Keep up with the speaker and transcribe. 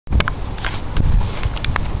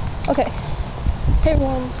Okay. Hey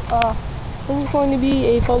everyone, this is going to be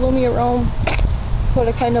a follow me around sort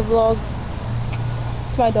of kind of vlog.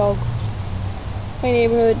 It's my dog. My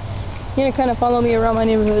neighborhood. You're gonna kind of follow me around my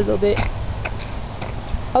neighborhood a little bit.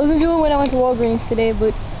 I was gonna do it when I went to Walgreens today,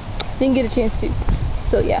 but didn't get a chance to.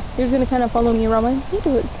 So yeah, you're just gonna kind of follow me around my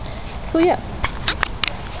neighborhood. So yeah.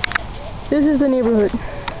 This is the neighborhood.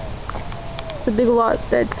 It's a big lot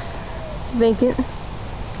that's vacant.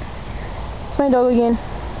 It's my dog again.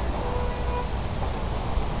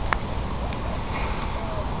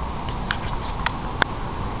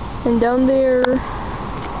 And down there,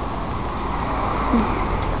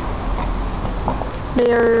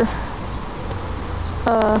 they're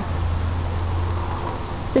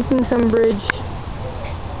fixing some bridge.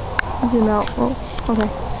 Zoom out. Oh, okay.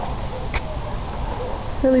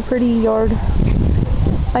 Really pretty yard.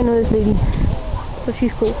 I know this lady, so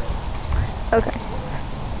she's cool. Okay.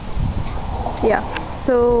 Yeah.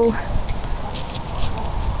 So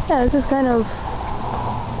yeah, this is kind of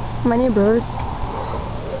my neighborhood.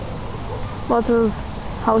 Lots of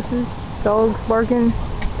houses, dogs barking.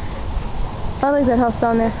 I like that house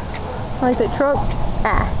down there. I like that truck.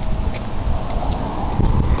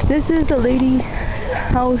 This is the lady's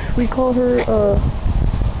house. We call her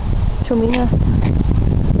Chomina.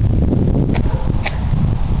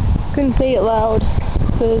 Couldn't say it loud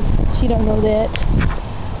because she don't know that.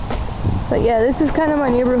 But yeah, this is kind of my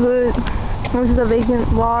neighborhood. This is a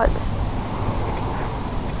vacant lot.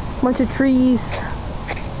 Bunch of trees.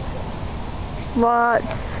 Lots,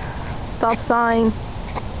 stop sign,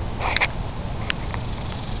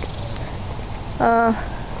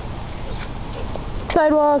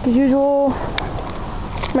 sidewalk as usual.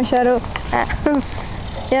 My shadow.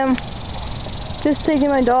 Yeah, I'm just taking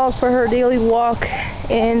my dog for her daily walk,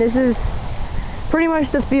 and this is pretty much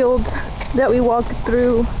the field that we walk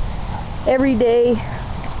through every day.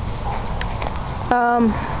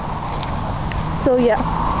 So yeah,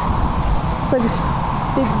 it's like a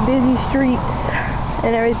big busy streets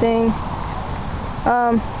and everything.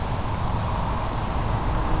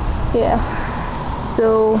 Yeah,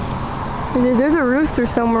 so there's a rooster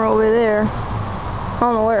somewhere over there. I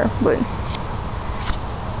don't know where, but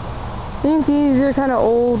you can see these are kind of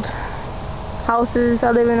old houses.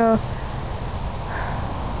 I live in a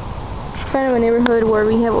kind of a neighborhood where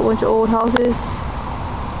we have a bunch of old houses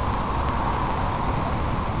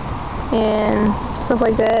and stuff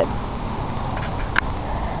like that.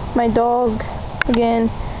 My dog, again,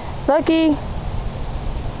 Lucky.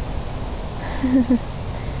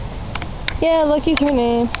 Yeah, Lucky's her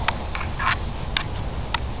name.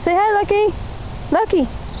 Say hi, Lucky. Lucky.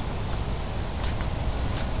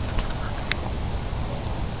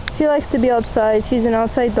 She likes to be outside. She's an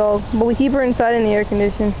outside dog, but we keep her inside in the air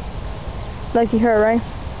condition. Lucky her, right?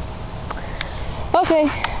 Okay,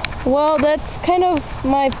 well, that's kind of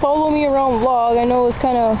my follow me around vlog. I know it's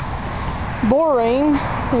kind of boring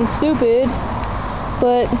and stupid,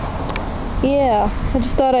 but yeah, I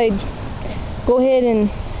just thought I'd go ahead and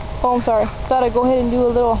thought I'd go ahead and do a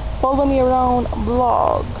little follow me around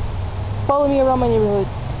vlog. Follow me around my neighborhood.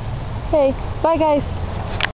 Hey, bye guys.